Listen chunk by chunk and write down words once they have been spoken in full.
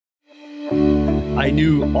I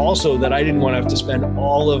knew also that I didn't want to have to spend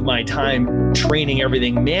all of my time training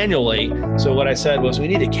everything manually. So what I said was, we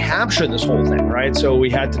need to capture this whole thing, right? So we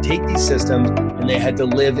had to take these systems and they had to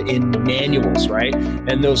live in manuals, right?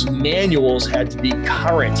 And those manuals had to be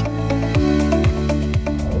current.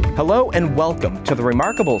 Hello and welcome to the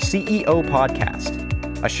Remarkable CEO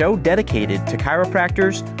Podcast, a show dedicated to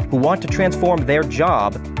chiropractors who want to transform their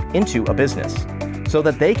job into a business so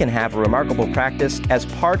that they can have a remarkable practice as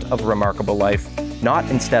part of a remarkable life, not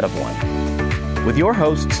instead of one. With your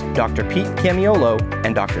hosts, Dr. Pete Camiolo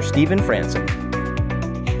and Dr. Stephen Franson.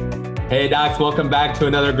 Hey docs, welcome back to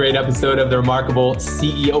another great episode of the Remarkable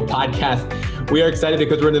CEO Podcast. We are excited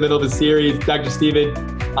because we're in the middle of a series, Dr. Stephen,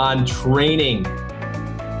 on training,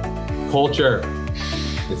 culture,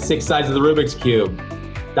 the 6 sides of the Rubik's Cube.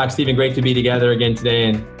 Dr. Stephen, great to be together again today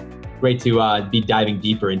and great to be diving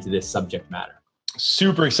deeper into this subject matter.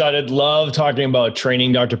 Super excited. Love talking about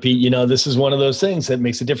training, Dr. Pete. You know, this is one of those things that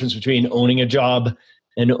makes a difference between owning a job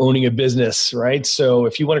and owning a business, right? So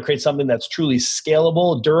if you want to create something that's truly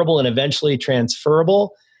scalable, durable, and eventually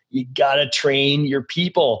transferable, you got to train your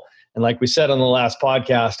people. And like we said on the last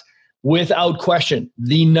podcast, without question,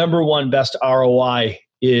 the number one best ROI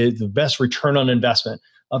is the best return on investment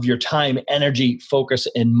of your time, energy, focus,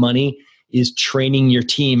 and money is training your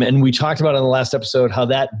team. And we talked about in the last episode how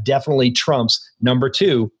that definitely trumps number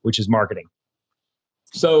 2, which is marketing.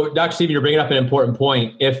 So, Dr. Stephen, you're bringing up an important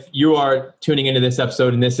point. If you are tuning into this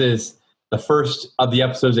episode and this is the first of the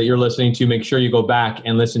episodes that you're listening to, make sure you go back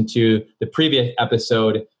and listen to the previous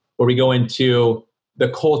episode where we go into the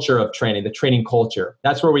culture of training, the training culture.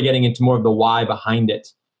 That's where we're getting into more of the why behind it.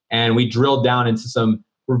 And we drilled down into some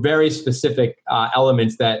very specific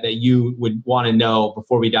elements that you would want to know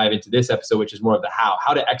before we dive into this episode, which is more of the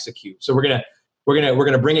how to execute. So we're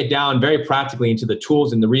gonna bring it down very practically into the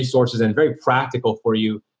tools and the resources, and very practical for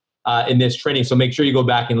you in this training. So make sure you go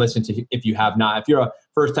back and listen to if you have not. If you're a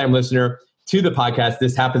first-time listener to the podcast,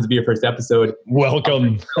 this happens to be your first episode.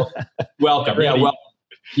 Welcome. Welcome. Yeah, well,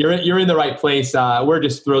 you're in the right place. We're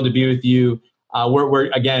just thrilled to be with you. We're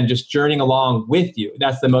again just journeying along with you.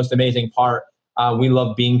 That's the most amazing part. We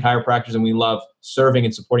love being chiropractors and we love serving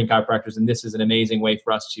and supporting chiropractors. And this is an amazing way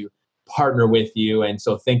for us to partner with you. And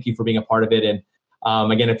so thank you for being a part of it. And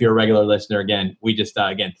again, if you're a regular listener, again, we just,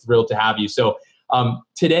 again, thrilled to have you. So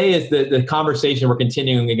today is the conversation we're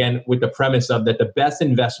continuing again with the premise of that the best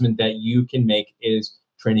investment that you can make is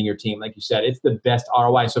training your team. Like you said, it's the best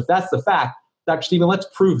ROI. So if that's the fact, Dr. Stephen, let's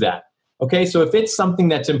prove that. Okay, so if it's something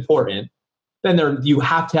that's important, then you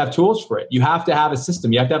have to have tools for it. You have to have a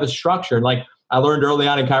system. You have to have a structure. And like I learned early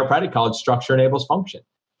on in chiropractic college, structure enables function.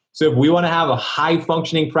 So if we want to have a high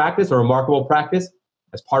functioning practice or remarkable practice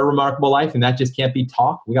as part of remarkable life, and that just can't be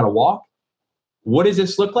talk, we got to walk. What does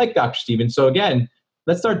this look like, Dr. Stephen? So again,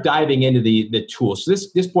 let's start diving into the tools. So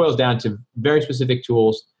this boils down to very specific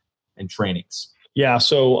tools and trainings. Yeah.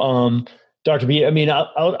 So, Dr. B, I mean,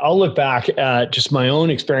 I'll look back at just my own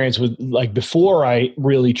experience with like before I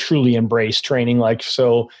really truly embraced training. Like,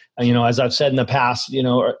 so, you know, as I've said in the past, you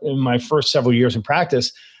know, in my first several years in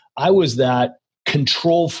practice, I was that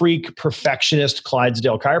control freak, perfectionist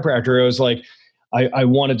Clydesdale chiropractor. I was like, I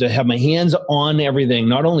wanted to have my hands on everything,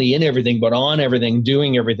 not only in everything, but on everything,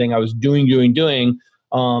 doing everything. I was doing.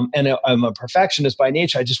 And I'm a perfectionist by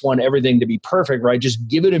nature. I just want everything to be perfect, right? Just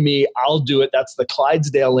give it to me. I'll do it. That's the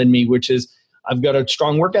Clydesdale in me, which is I've got a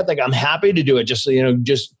strong work ethic. I'm happy to do it. Just, you know,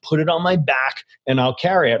 just put it on my back and I'll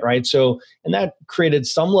carry it, right? So, and that created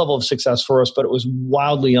some level of success for us, but it was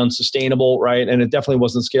wildly unsustainable, right? And it definitely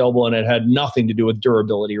wasn't scalable and it had nothing to do with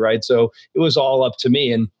durability, right? So it was all up to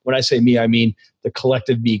me. And when I say me, I mean the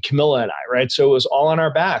collective me, Camilla and I, right? So it was all on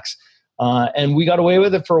our backs. And we got away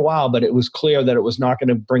with it for a while, but it was clear that it was not going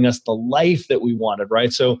to bring us the life that we wanted,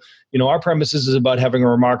 right? So, you know, our premises is about having a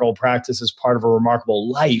remarkable practice as part of a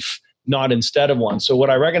remarkable life, not instead of one. So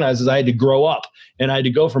what I recognized is I had to grow up and I had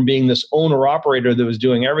to go from being this owner operator that was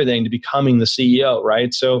doing everything to becoming the CEO,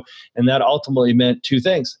 right? So, and that ultimately meant 2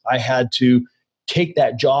 things. I had to take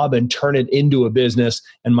that job and turn it into a business,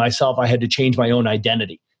 and myself, I had to change my own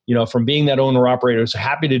identity. You know, from being that owner operator who's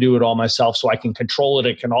happy to do it all myself so I can control it,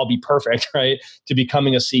 it can all be perfect, right? To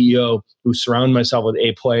becoming a CEO who surround myself with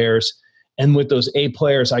A players. And with those A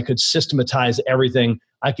players, I could systematize everything.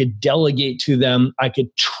 I could delegate to them. I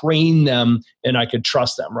could train them and I could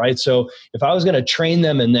trust them, right? So if I was going to train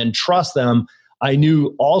them and then trust them, I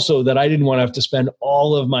knew also that I didn't want to have to spend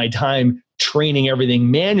all of my time training everything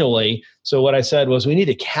manually. So what I said was, we need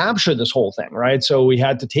to capture this whole thing, right? So we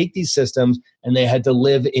had to take these systems and they had to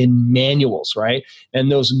live in manuals, right?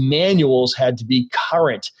 And those manuals had to be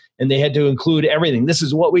current and they had to include everything. This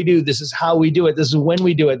is what we do. This is how we do it. This is when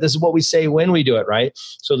we do it. This is what we say when we do it, right?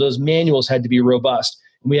 So those manuals had to be robust.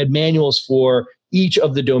 And we had manuals for each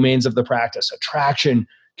of the domains of the practice: attraction,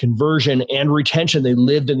 conversion, and retention. They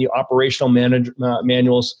lived in the operational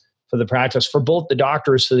manuals for the practice for both the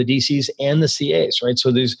doctors, for the DCs, and the CAs, right?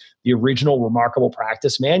 So there's the original Remarkable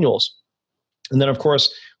Practice manuals. And then, of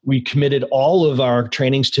course, we committed all of our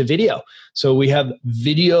trainings to video. So we have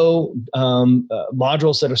video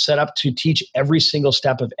modules that are set up to teach every single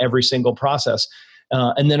step of every single process.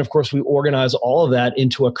 And then, of course, we organize all of that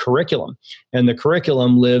into a curriculum. And the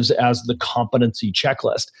curriculum lives as the competency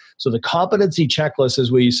checklist. So the competency checklist is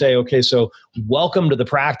where you say, okay, so welcome to the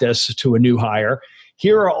practice to a new hire.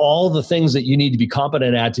 Here are all the things that you need to be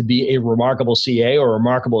competent at to be a remarkable CA or a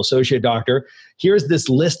remarkable associate doctor. Here's this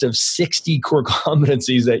list of 60 core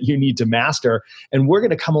competencies that you need to master. And we're going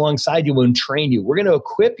to come alongside you and train you. We're going to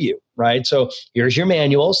equip you, right? So here's your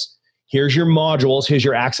manuals. Here's your modules. Here's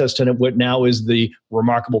your access to what now is the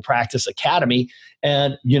Remarkable Practice Academy.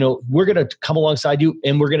 And, we're going to come alongside you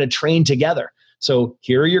and we're going to train together. So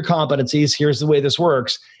here are your competencies. Here's the way this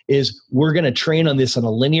works is we're going to train on this in a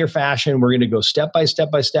linear fashion. We're going to go step by step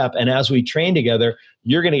by step. And as we train together,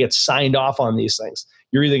 you're going to get signed off on these things.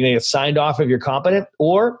 You're either going to get signed off if you're competent,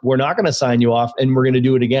 or we're not going to sign you off and we're going to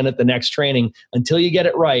do it again at the next training until you get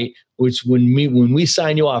it right, which when we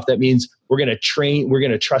sign you off, that means we're going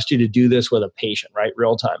to trust you to do this with a patient, right?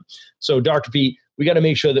 Real time. So Dr. Pete, we got to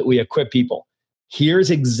make sure that we equip people. Here's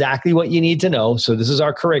exactly what you need to know. So this is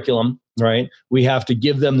our curriculum, right? We have to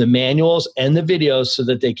give them the manuals and the videos so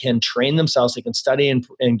that they can train themselves. They can study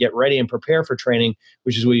and get ready and prepare for training,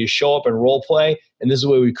 which is where you show up and role play. And this is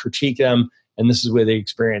where we critique them. And this is where they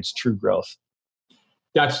experience true growth.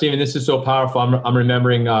 Dr. Stephen, this is so powerful. I'm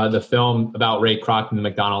remembering the film about Ray Kroc and the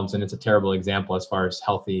McDonald's, and it's a terrible example as far as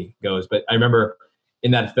healthy goes. But I remember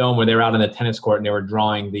in that film where they were out on the tennis court and they were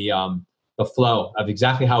drawing the flow of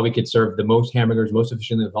exactly how we could serve the most hamburgers most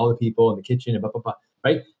efficiently with all the people in the kitchen and blah, blah, blah,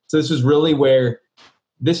 right? So this is really where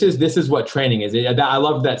this is what training is. I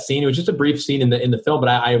love that scene. It was just a brief scene in the film, but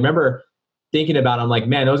I remember thinking about it. I'm like,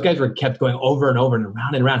 man, those guys were kept going over and over and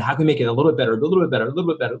around. How can we make it a little bit better, a little bit better, a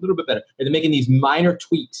little bit better, a little bit better? And they're making these minor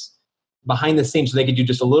tweaks behind the scenes so they could do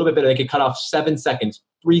just a little bit better. They could cut off 7 seconds,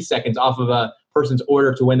 3 seconds off of a person's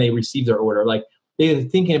order to when they receive their order. Like they're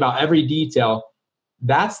thinking about every detail.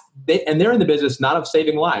 And they're in the business not of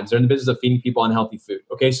saving lives. They're in the business of feeding people unhealthy food.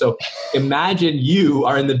 Okay, so imagine you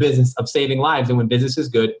are in the business of saving lives, and when business is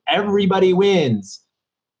good, everybody wins.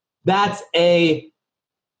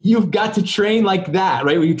 You've got to train like that,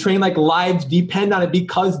 right? Where you train like lives depend on it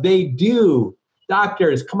because they do.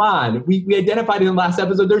 Doctors, come on. We identified in the last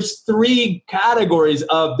episode, there's 3 categories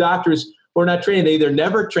of doctors who are not trained. They either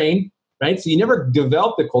never trained, right? So you never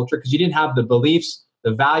developed the culture because you didn't have the beliefs,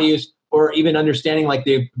 the values, or even understanding like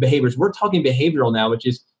the behaviors. We're talking behavioral now, which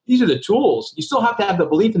is these are the tools. You still have to have the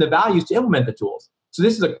belief and the values to implement the tools. So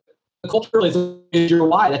this is the culture is your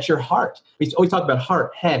why. That's your heart. We always talk about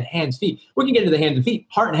heart, head, hands, feet. We can get into the hands and feet.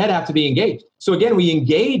 Heart and head have to be engaged. So again, we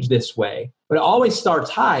engage this way, but it always starts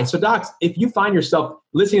high. So docs, if you find yourself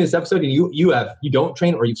listening to this episode and you don't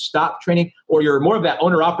train, or you've stopped training, or you're more of that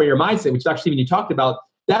owner-operator mindset, which actually when you talked about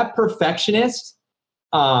that perfectionist,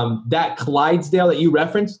 that Clydesdale that you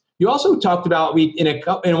referenced, you also talked about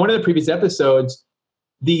in one of the previous episodes,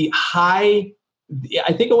 I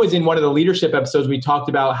think it was in one of the leadership episodes, we talked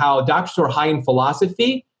about how doctors who are high in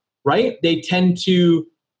philosophy, right? They tend to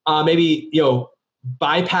maybe,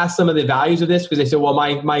 bypass some of the values of this because they say, well,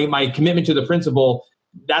 my commitment to the principle,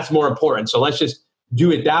 that's more important. So let's just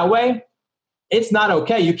do it that way. It's not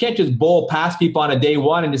okay. You can't just bowl past people on a day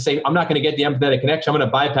one and just say, I'm not going to get the empathetic connection. I'm going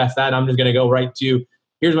to bypass that. I'm just going to go right to,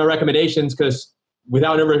 here's my recommendations because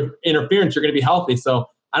without interference, you're going to be healthy. So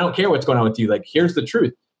I don't care what's going on with you. Like, here's the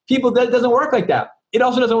truth. That doesn't work like that. It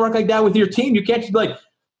also doesn't work like that with your team. You can't just be like,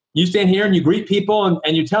 you stand here and you greet people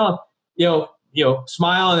and you tell them,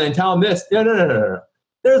 smile and then tell them this. No.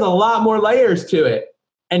 There's a lot more layers to it.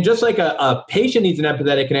 And just like a patient needs an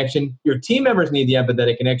empathetic connection, your team members need the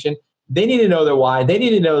empathetic connection. They need to know their why. They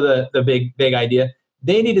need to know the big idea.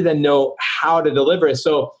 They need to then know how to deliver it.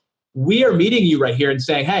 So we are meeting you right here and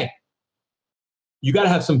saying, hey, you got to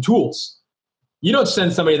have some tools. You don't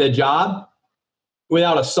send somebody to the job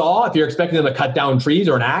without a saw if you're expecting them to cut down trees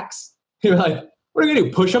or an axe. You're like, what are you going to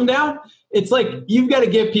do, push them down? It's like you've got to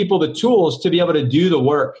give people the tools to be able to do the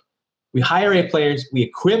work. We hire A players. We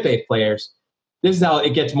equip A players. This is how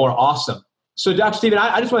it gets more awesome. So Dr. Stephen,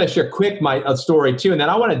 I just want to share quick my story too, and then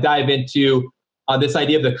I want to dive into this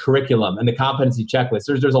idea of the curriculum and the competency checklist.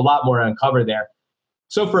 There's a lot more to uncover there.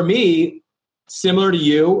 So for me, similar to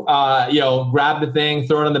you, grab the thing,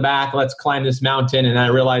 throw it on the back, let's climb this mountain. And I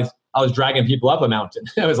realized I was dragging people up a mountain.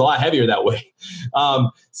 It was a lot heavier that way.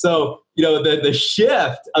 The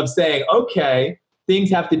shift of saying, okay, things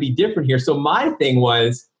have to be different here. So my thing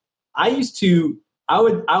was, I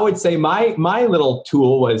would say my little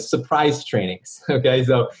tool was surprise trainings. Okay.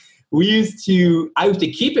 So I used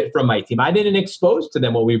to keep it from my team. I didn't expose to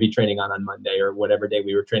them what we would be training on Monday or whatever day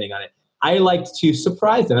we were training on it. I liked to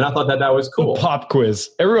surprise them. And I thought that was cool. Pop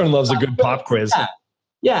quiz. Everyone loves a good pop quiz.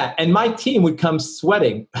 Yeah. And my team would come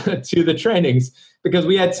sweating to the trainings because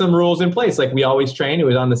we had some rules in place. Like we always trained. It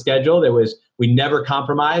was on the schedule. We never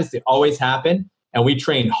compromised. It always happened. And we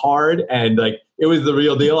trained hard and it was the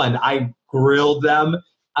real deal. And I grilled them.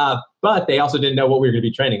 But they also didn't know what we were going to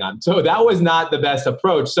be training on. So that was not the best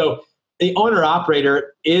approach. So the owner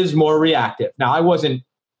operator is more reactive. Now, I wasn't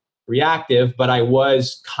reactive, but I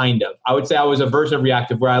was I would say I was a version of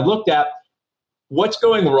reactive where I looked at what's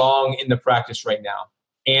going wrong in the practice right now.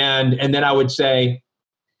 And then I would say,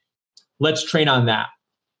 let's train on that.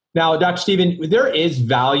 Now, Dr. Stephen, there is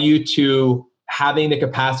value to having the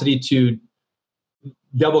capacity to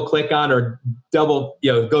double click on or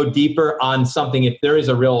go deeper on something if there is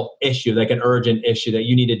a real issue, like an urgent issue that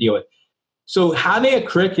you need to deal with. So having a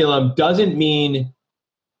curriculum doesn't mean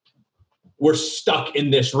we're stuck in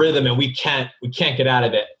this rhythm and we can't get out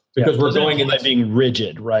of it because we're going in being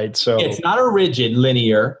rigid, right? So it's not a rigid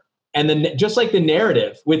linear. And then just like the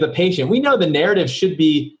narrative with a patient, we know the narrative should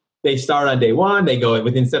be they start on day one, they go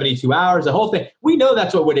within 72 hours, the whole thing. We know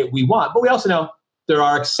that's what we want, but we also know there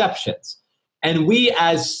are exceptions. And we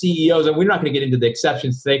as CEOs, and we're not going to get into the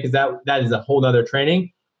exceptions today because that is a whole other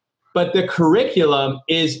training, but the curriculum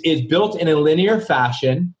is built in a linear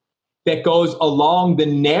fashion that goes along the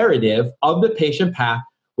narrative of the patient path,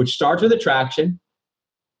 which starts with attraction,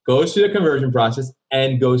 goes through the conversion process,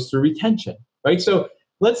 and goes through retention, right? So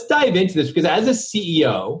let's dive into this because as a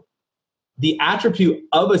CEO, the attribute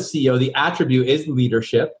of a CEO, the attribute is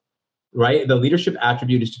leadership, right? The leadership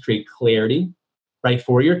attribute is to create clarity, right,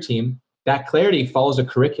 for your team. That clarity follows a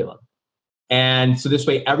curriculum. And so this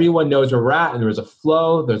way, everyone knows where we're at and there's a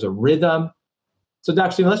flow, there's a rhythm. So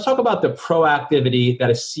Dr. Stephen, let's talk about the proactivity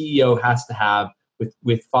that a CEO has to have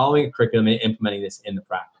with following a curriculum and implementing this in the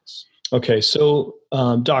practice. Okay, so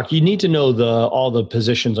Doc, you need to know all the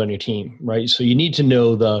positions on your team, right? So you need to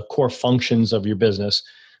know the core functions of your business,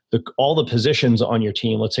 all the positions on your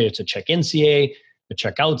team. Let's say it's a check-in CA, the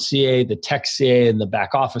checkout CA, the tech CA, and the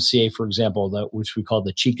back office CA, for example, which we call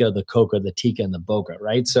the Chica, the Coca, the Tika, and the Boca,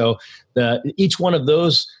 right? So each one of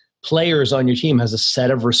those players on your team has a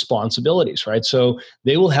set of responsibilities, right? So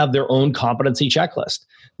they will have their own competency checklist.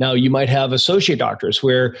 Now, you might have associate doctors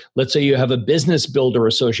where, let's say you have a business builder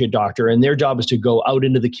associate doctor, and their job is to go out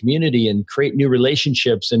into the community and create new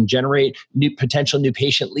relationships and generate potential new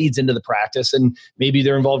patient leads into the practice, and maybe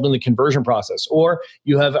they're involved in the conversion process. Or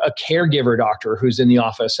you have a caregiver doctor who's in the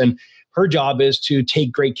office, and her job is to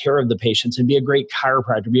take great care of the patients and be a great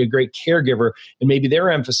chiropractor, be a great caregiver, and maybe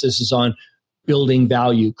their emphasis is on building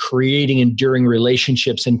value, creating enduring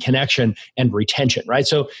relationships and connection and retention, right?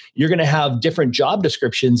 So you're going to have different job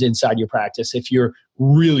descriptions inside your practice if you're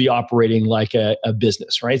really operating like a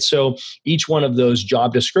business, right? So each one of those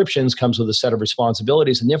job descriptions comes with a set of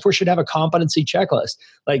responsibilities and therefore should have a competency checklist.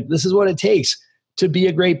 Like, this is what it takes to be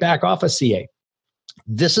a great back office CA.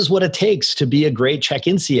 This is what it takes to be a great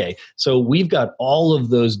check-in CA. So we've got all of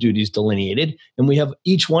those duties delineated, and we have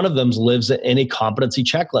each one of them lives in a competency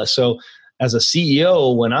checklist. So as a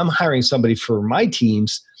CEO, when I'm hiring somebody for my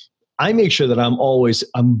teams, I make sure that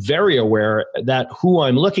I'm very aware that who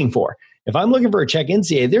I'm looking for. If I'm looking for a check-in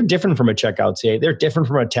CA, they're different from a checkout CA. They're different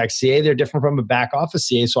from a tech CA. They're different from a back office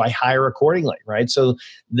CA. So I hire accordingly, right? So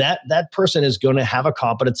that person is going to have a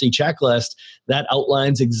competency checklist that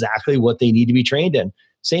outlines exactly what they need to be trained in.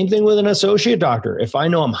 Same thing with an associate doctor. If I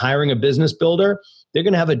know I'm hiring a business builder, they're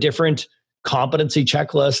going to have a different competency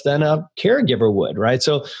checklist than a caregiver would, right?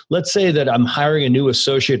 So let's say that I'm hiring a new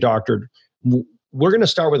associate doctor. We're going to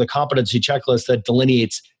start with a competency checklist that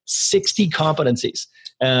delineates 60 competencies.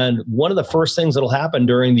 And one of the first things that'll happen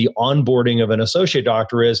during the onboarding of an associate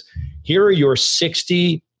doctor is, here are your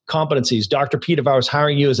 60 competencies. Dr. Pete, if I was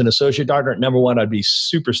hiring you as an associate doctor, number one, I'd be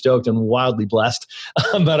super stoked and wildly blessed.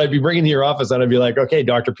 But I'd be bringing to your office and I'd be like, okay,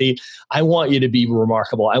 Dr. Pete, I want you to be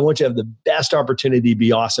remarkable. I want you to have the best opportunity to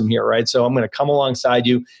be awesome here, right? So I'm going to come alongside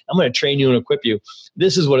you. I'm going to train you and equip you.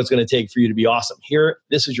 This is what it's going to take for you to be awesome. Here,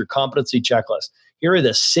 this is your competency checklist. here are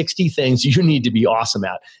the 60 things you need to be awesome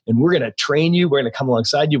at. And we're going to train you. We're going to come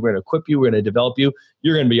alongside you. We're going to equip you. We're going to develop you.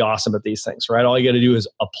 You're going to be awesome at these things, right? All you got to do is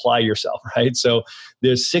apply yourself, right? So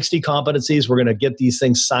there's 60 competencies. We're going to get these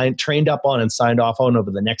things trained up on and signed off on over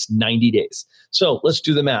the next 90 days. So let's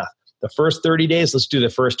do the math. The first 30 days, let's do the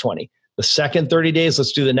first 20. The second 30 days,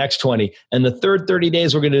 let's do the next 20. And the third 30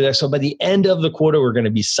 days, we're going to do that. So by the end of the quarter, we're going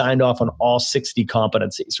to be signed off on all 60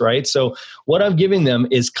 competencies, right? So what I'm giving them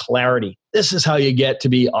is clarity. This is how you get to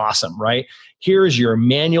be awesome, right? Here's your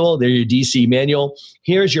manual. There's your DC manual.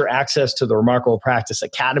 Here's your access to the Remarkable Practice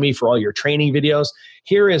Academy for all your training videos.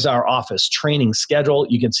 Here is our office training schedule.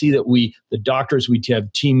 You can see that the doctors, we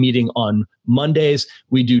have team meeting on Mondays.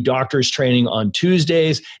 We do doctors training on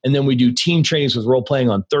Tuesdays. And then we do team trainings with role playing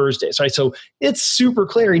on Thursdays, right? So it's super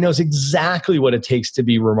clear. He knows exactly what it takes to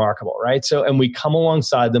be remarkable, right? So, and we come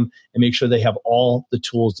alongside them and make sure they have all the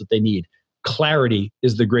tools that they need. Clarity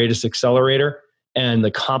is the greatest accelerator, and the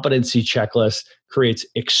competency checklist creates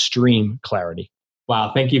extreme clarity.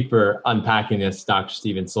 Wow, thank you for unpacking this, Dr.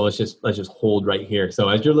 Steven. So let's just hold right here. So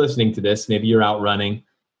as you're listening to this, maybe you're out running,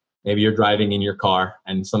 maybe you're driving in your car,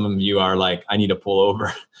 and some of you are like, I need to pull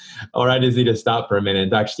over, or I just need to stop for a minute,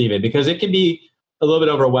 Dr. Steven, because it can be a little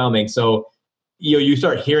bit overwhelming. So you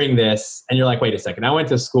start hearing this, and you're like, wait a second, I went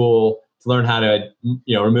to school to learn how to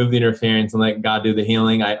remove the interference and let God do the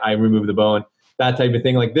healing. I remove the bone, that type of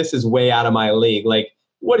thing. Like, this is way out of my league. Like,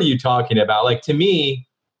 what are you talking about? Like, to me,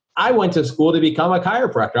 I went to school to become a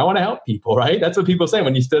chiropractor. I want to help people, right? That's what people say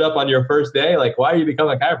when you stood up on your first day. Like, why are you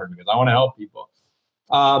becoming a chiropractor? Because I want to help people.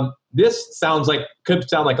 This could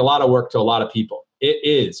sound like a lot of work to a lot of people. It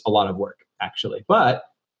is a lot of work, actually. But,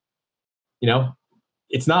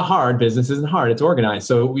 it's not hard. Business isn't hard. It's organized.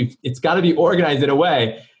 So it's got to be organized in a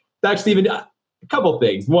way. Dr. Steven, a couple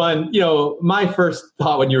things. One, my first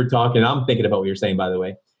thought when you were talking, I'm thinking about what you're saying, by the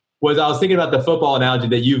way, was I was thinking about the football analogy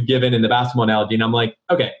that you've given and the basketball analogy. And I'm like,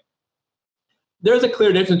 okay, there's a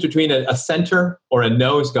clear difference between a center or a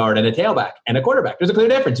nose guard and a tailback and a quarterback. There's a clear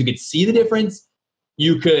difference. You could see the difference.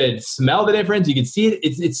 You could smell the difference. You could see it.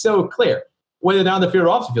 It's so clear. Whether they're on the field or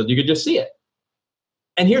off the field, you could just see it.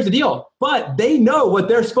 And here's the deal. But they know what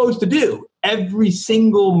they're supposed to do every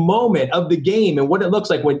single moment of the game and what it looks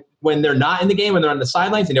like when they're not in the game, when they're on the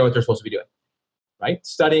sidelines. They know what they're supposed to be doing, right?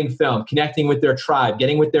 Studying film, connecting with their tribe,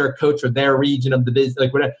 getting with their coach or their region of the business,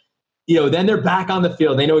 like whatever. Then they're back on the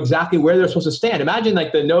field. They know exactly where they're supposed to stand. Imagine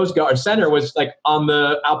like the nose guard center was like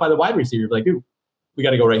out by the wide receiver. Like, dude, we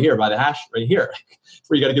got to go right here by the hash right here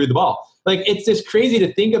where you got to give me the ball. Like, it's just crazy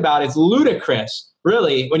to think about. It's ludicrous,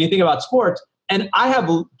 really, when you think about sports. And I have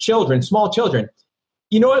children, small children.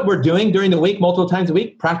 You know what we're doing during the week, multiple times a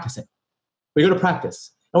week? Practicing. We go to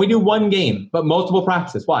practice. And we do one game, but multiple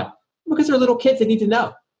practices. Why? Because they're little kids. They need to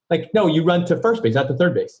know. Like, no, you run to first base, not to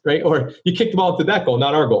third base, right? Or you kick the ball to that goal,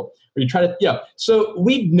 not our goal. Or you try to, So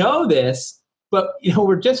we know this, but,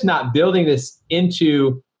 we're just not building this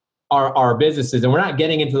into our businesses. And we're not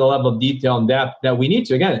getting into the level of detail and depth that we need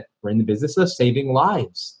to. Again, we're in the business of saving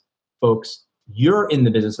lives, folks. You're in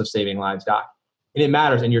the business of saving lives, Doc. And it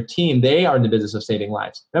matters. And your team, they are in the business of saving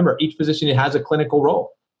lives. Remember, each position has a clinical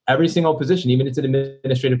role. Every single position, even if it's an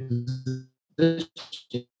administrative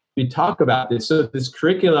position. We talk about this. So this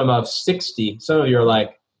curriculum of 60, some of you are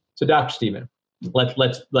like, so Dr. Steven,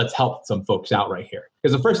 let's help some folks out right here.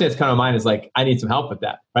 Because the first thing that's coming to mind is like, I need some help with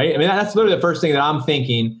that, right? I mean, that's literally the first thing that I'm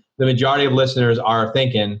thinking. The majority of listeners are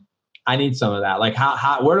thinking, I need some of that. Like,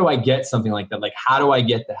 where do I get something like that? Like, how do I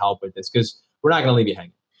get the help with this? Because we're not going to leave you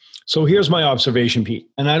hanging. So here's my observation, Pete.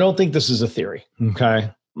 And I don't think this is a theory.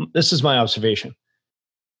 Okay. This is my observation.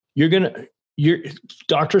 Your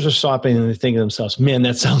doctors are stopping and they're thinking to themselves, man,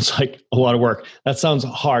 that sounds like a lot of work. That sounds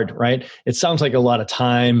hard, right? It sounds like a lot of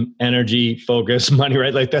time, energy, focus, money,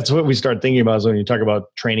 right? Like that's what we start thinking about when you talk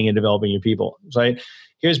about training and developing your people, right?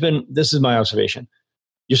 This is my observation.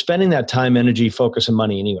 You're spending that time, energy, focus, and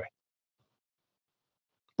money anyway,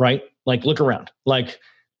 right? Like look around. Like,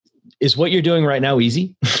 is what you're doing right now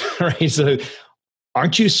easy? Right? So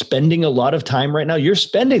aren't you spending a lot of time right now? You're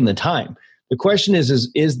spending the time. The question is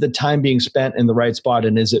the time being spent in the right spot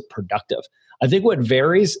and is it productive? I think what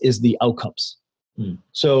varies is the outcomes.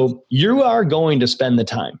 So you are going to spend the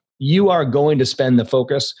time. You are going to spend the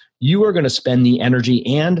focus. You are going to spend the energy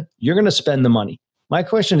and you're going to spend the money. My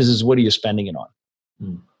question is what are you spending it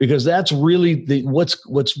on? Because that's really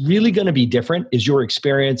what's really going to be different is your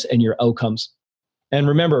experience and your outcomes. And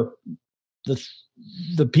remember,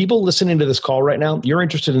 the people listening to this call right now, you're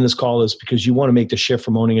interested in this call is because you want to make the shift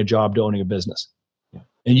from owning a job to owning a business. Yeah.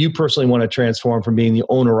 And you personally want to transform from being the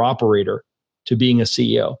owner-operator to being a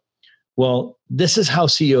CEO. Well, this is how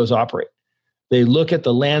CEOs operate. They look at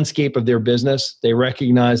the landscape of their business. They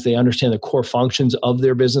recognize, they understand the core functions of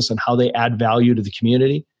their business and how they add value to the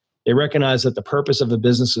community. They recognize that the purpose of a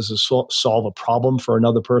business is to solve a problem for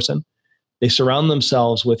another person. They surround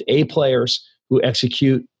themselves with A players who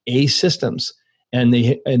execute A systems, and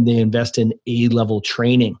they invest in A-level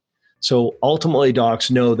training. So ultimately, docs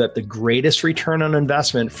know that the greatest return on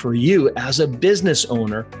investment for you as a business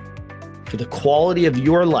owner for the quality of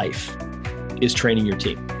your life is training your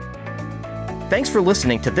team. Thanks for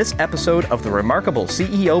listening to this episode of the Remarkable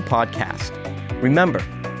CEO Podcast. Remember,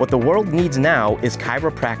 what the world needs now is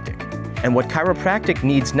chiropractic, and what chiropractic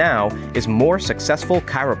needs now is more successful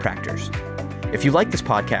chiropractors. If you like this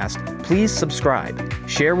podcast, please subscribe,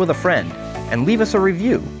 share with a friend, and leave us a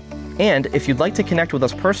review. And if you'd like to connect with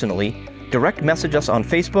us personally, direct message us on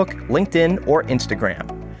Facebook, LinkedIn, or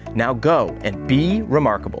Instagram. Now go and be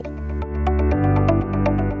remarkable.